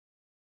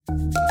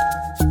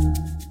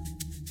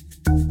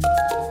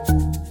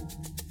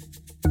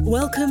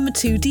Welcome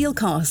to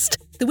Dealcast,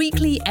 the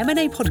weekly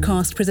M&A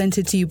podcast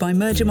presented to you by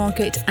Merger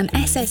Market and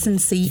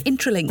SS&C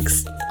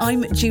Intralinks.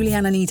 I'm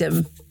Juliana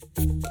Needham.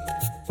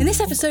 In this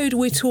episode,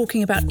 we're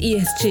talking about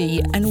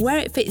ESG and where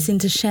it fits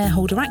into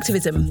shareholder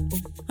activism.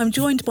 I'm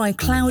joined by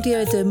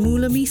Claudia de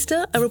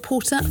Meulemeester, a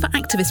reporter for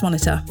Activist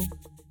Monitor.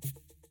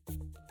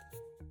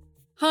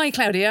 Hi,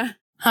 Claudia.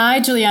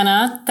 Hi,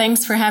 Juliana.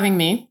 Thanks for having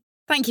me.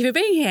 Thank you for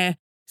being here.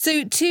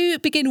 So to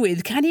begin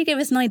with, can you give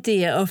us an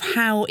idea of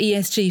how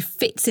ESG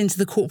fits into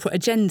the corporate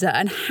agenda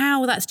and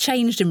how that's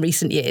changed in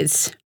recent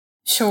years?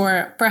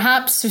 Sure.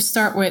 Perhaps to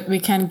start with, we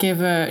can give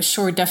a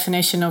short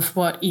definition of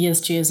what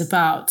ESG is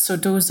about. So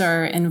those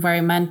are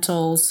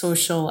environmental,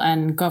 social,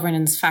 and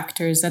governance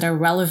factors that are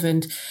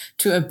relevant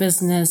to a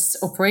business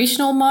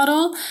operational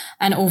model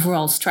and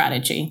overall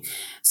strategy.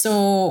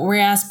 So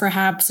whereas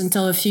perhaps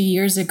until a few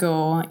years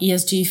ago,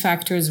 ESG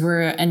factors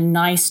were a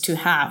nice to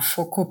have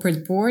for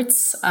corporate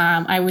boards,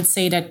 I would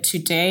say that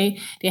today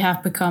they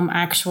have become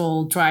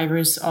actual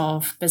drivers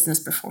of business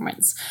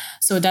performance.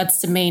 So that's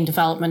the main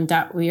development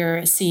that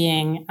we're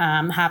seeing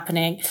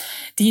happening.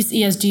 These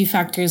ESG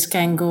factors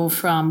can go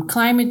from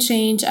climate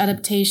change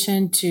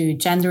adaptation to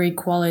gender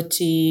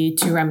equality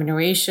to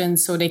remuneration.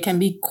 So they can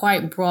be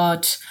quite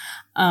broad.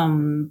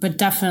 But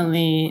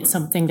definitely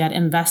something that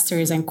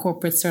investors and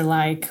corporates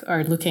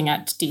are looking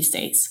at these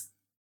days.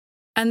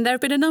 And there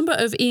have been a number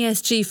of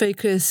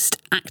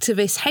ESG-focused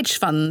activist hedge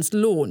funds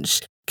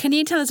launched. Can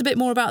you tell us a bit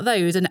more about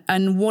those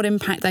and what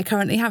impact they're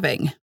currently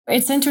having?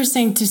 It's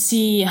interesting to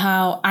see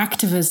how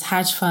activist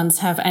hedge funds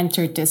have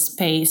entered this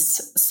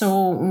space. So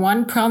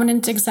one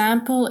prominent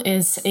example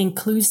is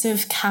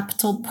Inclusive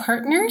Capital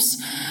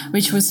Partners,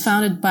 which was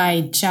founded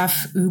by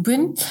Jeff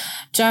Ubben.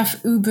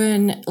 Jeff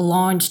Ubben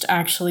launched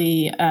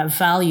actually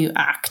Value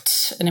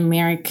Act, an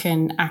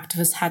American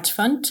activist hedge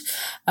fund,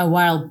 a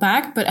while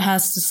back, but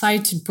has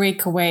decided to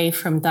break away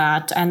from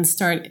that and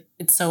start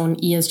its own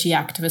ESG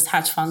activist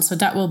hedge fund. So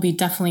that will be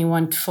definitely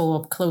one to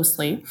follow up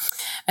closely.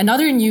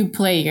 Another new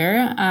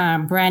player,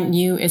 brand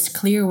new, is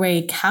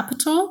Clearway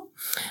Capital.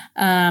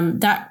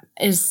 That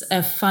is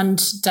a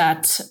fund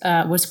that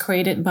was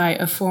created by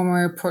a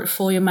former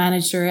portfolio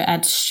manager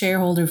at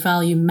Shareholder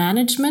Value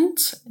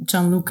Management,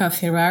 Gianluca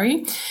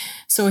Ferrari.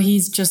 So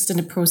he's just in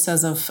the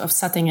process of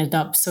setting it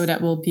up. So that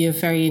will be a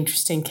very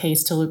interesting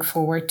case to look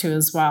forward to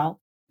as well.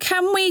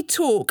 Can we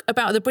talk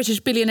about the British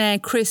billionaire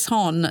Chris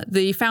Hohn,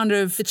 the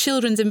founder of the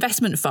Children's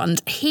Investment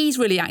Fund? He's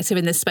really active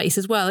in this space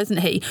as well, isn't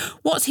he?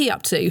 What's he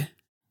up to?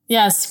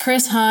 Yes,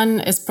 Chris Hohn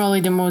is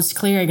probably the most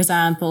clear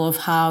example of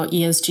how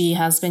ESG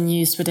has been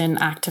used within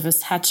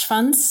activist hedge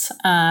funds.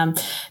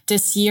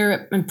 This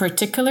year in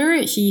particular,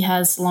 he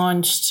has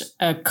launched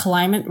a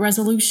climate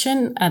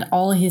resolution at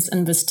all his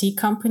investee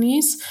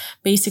companies,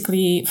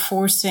 basically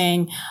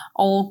forcing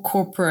all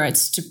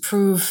corporates to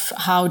prove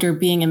how they're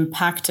being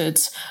impacted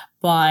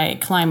by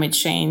climate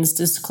change,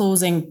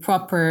 disclosing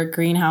proper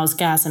greenhouse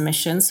gas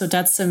emissions. So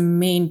that's a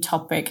main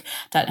topic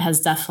that has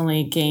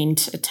definitely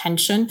gained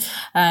attention.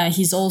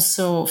 He's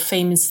also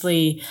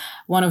famously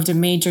one of the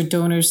major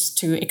donors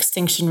to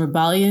Extinction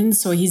Rebellion.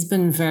 So he's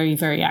been very,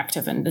 very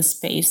active in this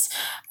space.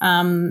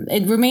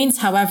 It remains,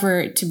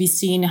 however, to be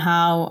seen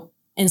how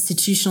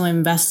institutional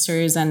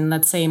investors and,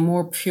 let's say,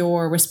 more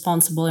pure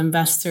responsible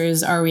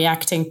investors are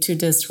reacting to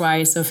this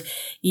rise of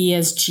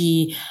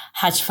ESG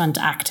hedge fund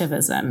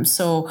activism.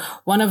 So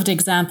one of the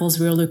examples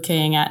we're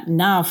looking at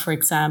now, for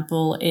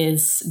example,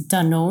 is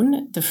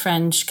Danone, the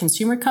French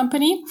consumer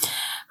company,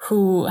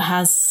 who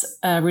has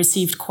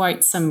received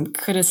quite some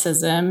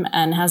criticism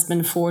and has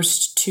been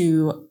forced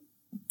to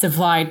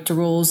divide the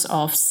roles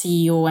of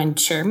CEO and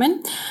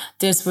chairman.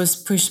 This was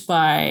pushed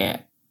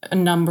by a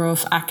number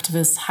of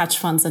activist hedge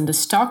funds in the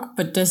stock,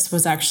 but this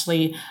was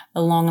actually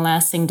a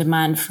long-lasting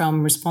demand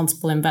from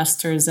responsible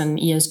investors and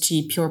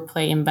ESG pure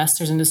play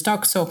investors in the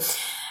stock. So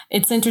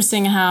it's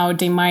interesting how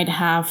they might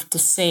have the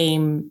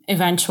same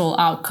eventual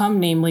outcome,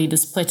 namely the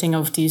splitting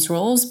of these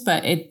roles,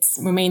 but it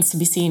remains to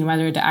be seen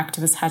whether the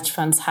activist hedge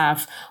funds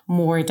have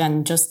more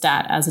than just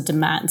that as a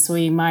demand. So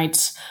we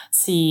might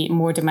see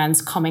more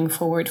demands coming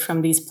forward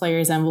from these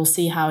players, and we'll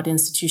see how the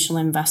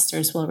institutional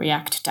investors will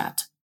react to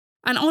that.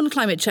 And on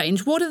climate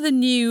change, what are the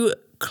new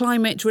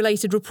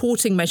climate-related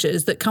reporting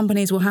measures that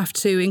companies will have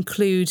to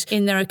include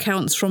in their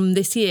accounts from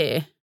this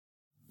year?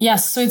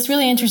 Yes, so it's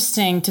really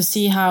interesting to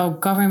see how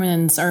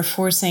governments are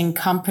forcing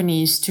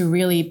companies to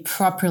really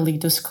properly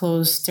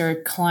disclose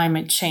their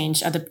climate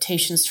change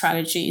adaptation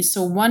strategies.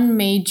 So one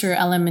major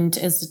element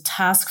is the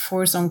Task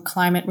Force on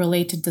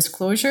Climate-Related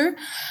Disclosure,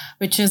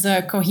 which is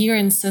a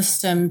coherent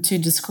system to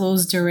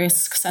disclose the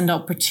risks and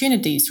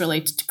opportunities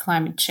related to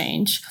climate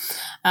change.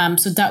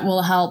 So that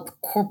will help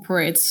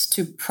corporates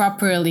to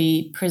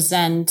properly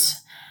present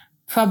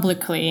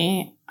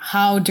publicly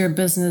how their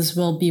business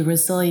will be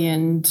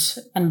resilient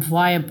and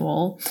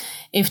viable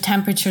if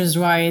temperatures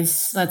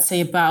rise, let's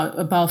say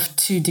above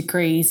 2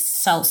 degrees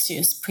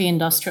Celsius,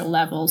 pre-industrial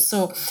levels.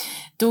 So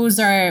those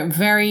are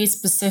very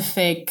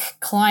specific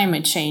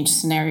climate change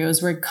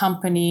scenarios where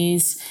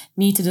companies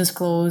need to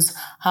disclose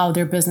how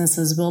their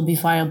businesses will be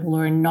viable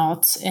or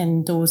not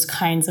in those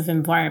kinds of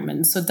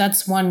environments. So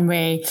that's one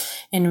way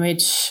in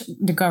which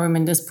the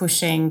government is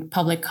pushing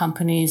public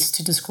companies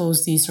to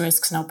disclose these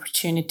risks and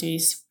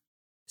opportunities.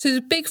 So there's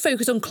a big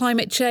focus on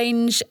climate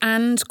change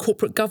and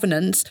corporate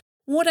governance.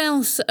 What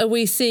else are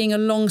we seeing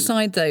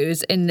alongside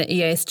those in the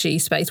ESG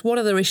space? What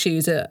other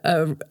issues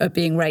are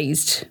being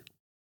raised?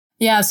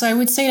 Yeah, so I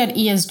would say that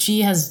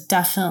ESG has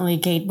definitely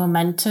gained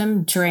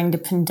momentum during the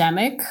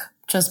pandemic,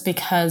 just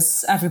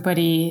because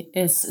everybody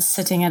is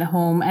sitting at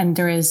home and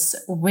there is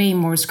way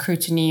more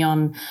scrutiny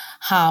on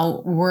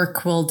how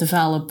work will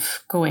develop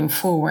going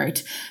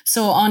forward.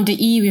 So on the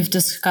E, we've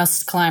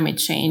discussed climate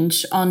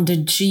change. On the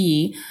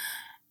G,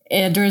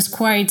 there is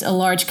quite a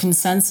large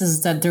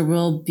consensus that there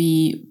will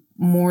be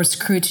more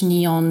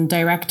scrutiny on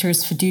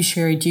directors'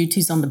 fiduciary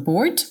duties on the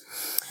board.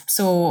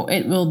 So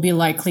it will be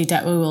likely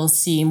that we will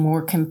see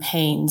more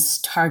campaigns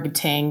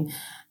targeting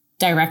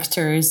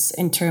directors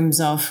in terms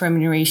of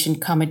remuneration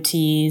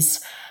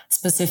committees,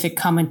 specific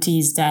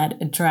committees that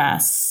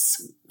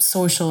address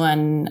social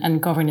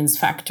and governance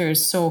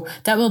factors. So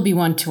that will be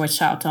one to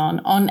watch out on.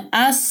 On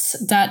S,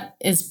 that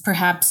is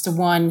perhaps the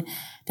one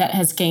that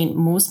has gained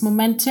most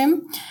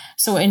momentum.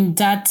 So in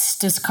that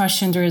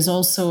discussion, there is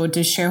also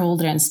the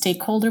shareholder and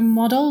stakeholder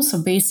model.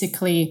 So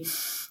basically,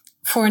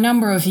 for a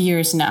number of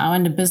years now,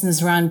 and the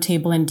Business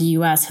Roundtable in the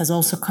US has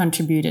also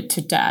contributed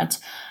to that,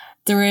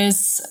 there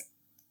is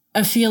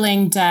a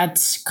feeling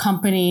that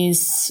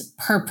companies'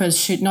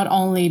 purpose should not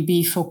only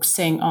be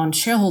focusing on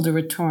shareholder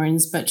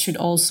returns, but should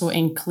also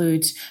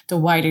include the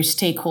wider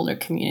stakeholder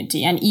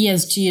community. And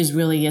ESG is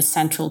really a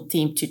central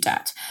theme to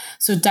that.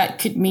 So that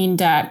could mean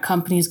that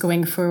companies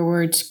going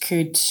forward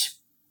could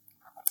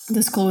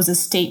disclose a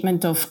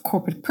statement of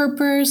corporate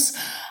purpose.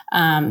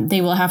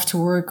 They will have to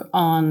work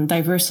on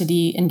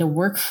diversity in the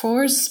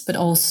workforce, but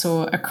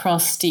also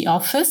across the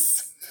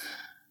office.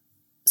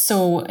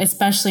 So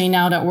especially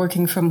now that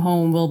working from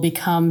home will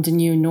become the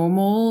new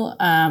normal,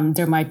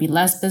 there might be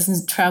less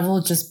business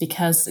travel just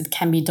because it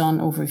can be done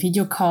over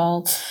video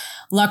call.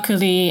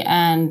 Luckily,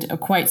 and a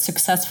quite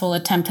successful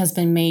attempt has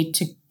been made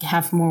to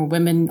have more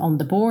women on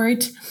the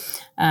board.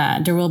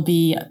 There will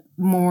be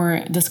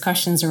more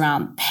discussions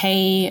around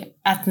pay,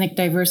 ethnic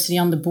diversity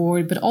on the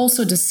board, but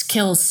also the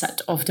skill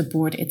set of the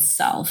board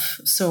itself.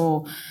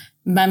 So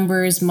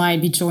members might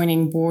be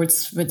joining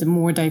boards with a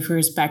more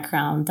diverse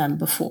background than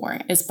before,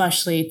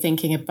 especially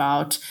thinking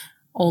about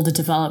all the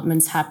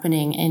developments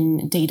happening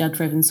in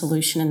data-driven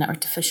solution and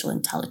artificial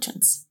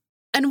intelligence.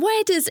 And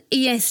where does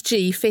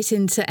ESG fit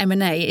into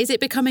M&A? Is it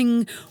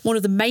becoming one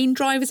of the main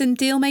drivers in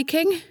deal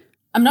making?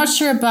 I'm not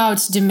sure about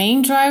the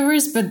main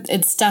drivers, but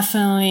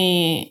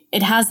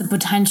it has the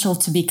potential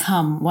to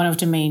become one of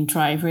the main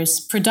drivers.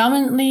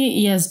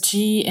 Predominantly,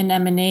 ESG in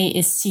M&A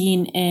is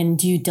seen in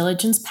due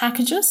diligence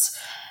packages,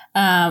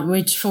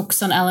 which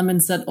focus on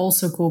elements that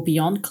also go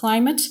beyond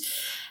climate.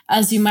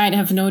 As you might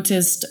have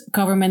noticed,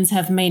 governments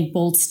have made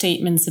bold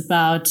statements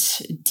about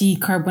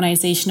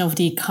decarbonization of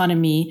the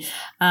economy.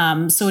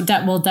 So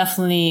that will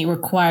definitely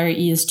require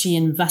ESG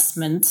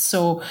investment.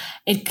 So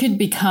it could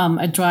become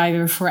a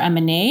driver for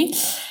M&A,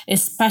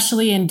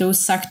 especially in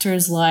those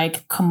sectors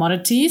like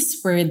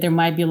commodities, where there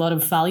might be a lot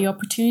of value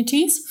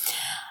opportunities.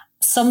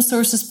 Some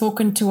sources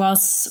spoken to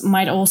us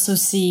might also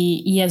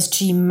see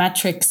ESG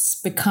metrics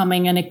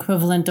becoming an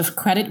equivalent of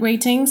credit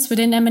ratings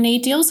within M&A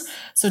deals.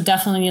 So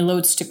definitely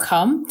loads to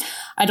come.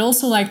 I'd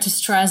also like to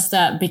stress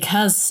that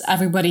because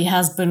everybody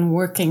has been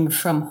working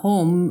from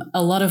home,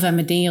 a lot of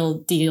M&A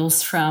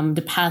deals from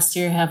the past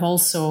year have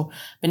also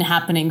been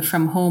happening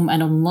from home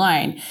and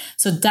online.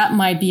 So that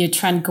might be a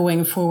trend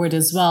going forward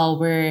as well,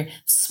 where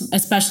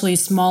especially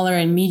smaller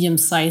and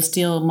medium-sized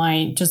deal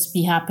might just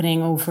be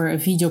happening over a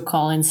video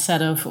call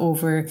instead of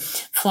over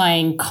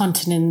flying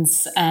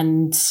continents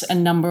and a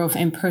number of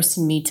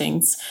in-person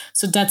meetings.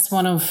 So that's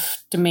one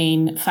of the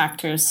main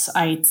factors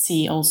I'd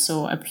see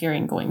also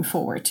appearing going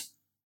forward.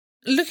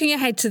 Looking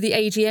ahead to the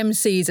AGM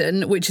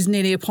season, which is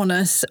nearly upon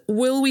us,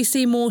 will we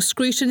see more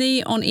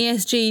scrutiny on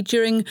ESG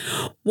during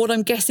what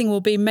I'm guessing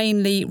will be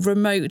mainly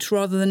remote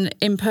rather than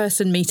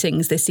in-person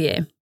meetings this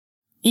year?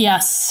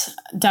 Yes,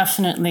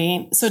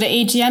 definitely. So the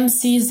AGM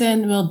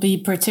season will be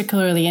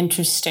particularly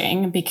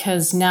interesting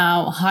because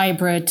now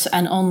hybrid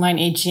and online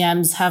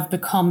AGMs have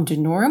become the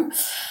norm.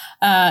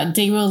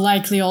 They will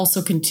likely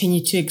also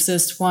continue to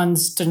exist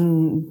once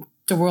the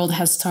world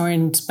has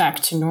turned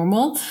back to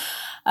normal.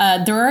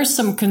 There are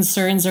some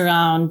concerns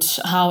around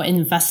how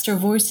investor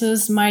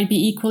voices might be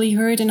equally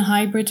heard in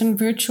hybrid and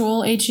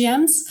virtual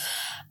AGMs.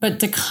 But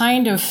the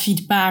kind of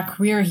feedback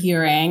we're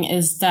hearing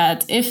is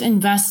that if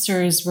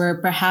investors were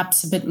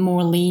perhaps a bit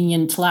more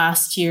lenient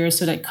last year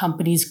so that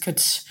companies could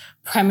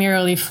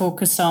primarily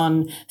focus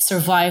on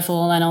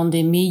survival and on the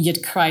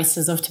immediate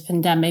crisis of the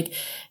pandemic,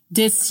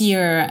 this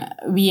year,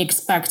 we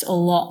expect a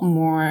lot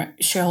more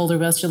shareholder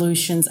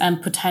resolutions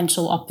and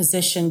potential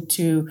opposition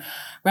to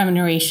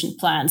remuneration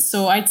plans.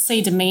 So I'd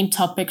say the main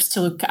topics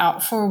to look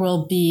out for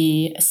will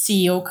be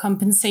CEO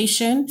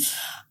compensation,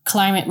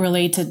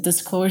 climate-related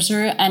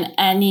disclosure, and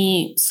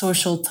any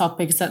social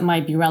topics that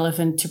might be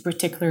relevant to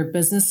particular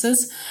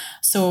businesses.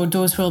 So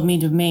those will be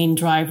the main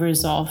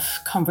drivers of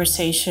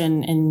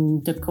conversation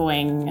in the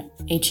going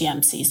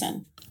AGM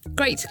season.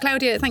 Great.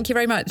 Claudia, thank you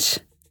very much.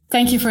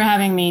 Thank you for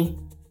having me.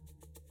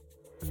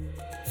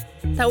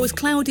 That was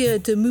Claudia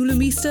de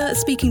Meulemeester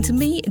speaking to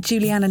me,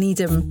 Juliana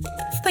Needham.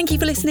 Thank you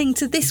for listening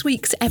to this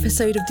week's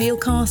episode of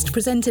Dealcast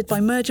presented by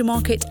Merger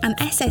Market and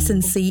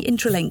SS&C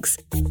Intralinks.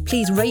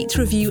 Please rate,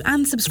 review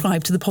and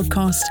subscribe to the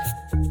podcast.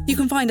 You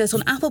can find us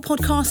on Apple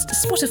Podcasts,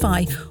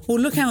 Spotify, or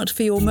look out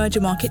for your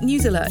Merger Market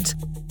news alert.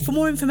 For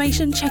more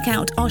information, check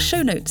out our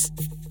show notes.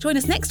 Join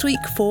us next week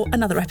for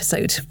another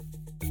episode.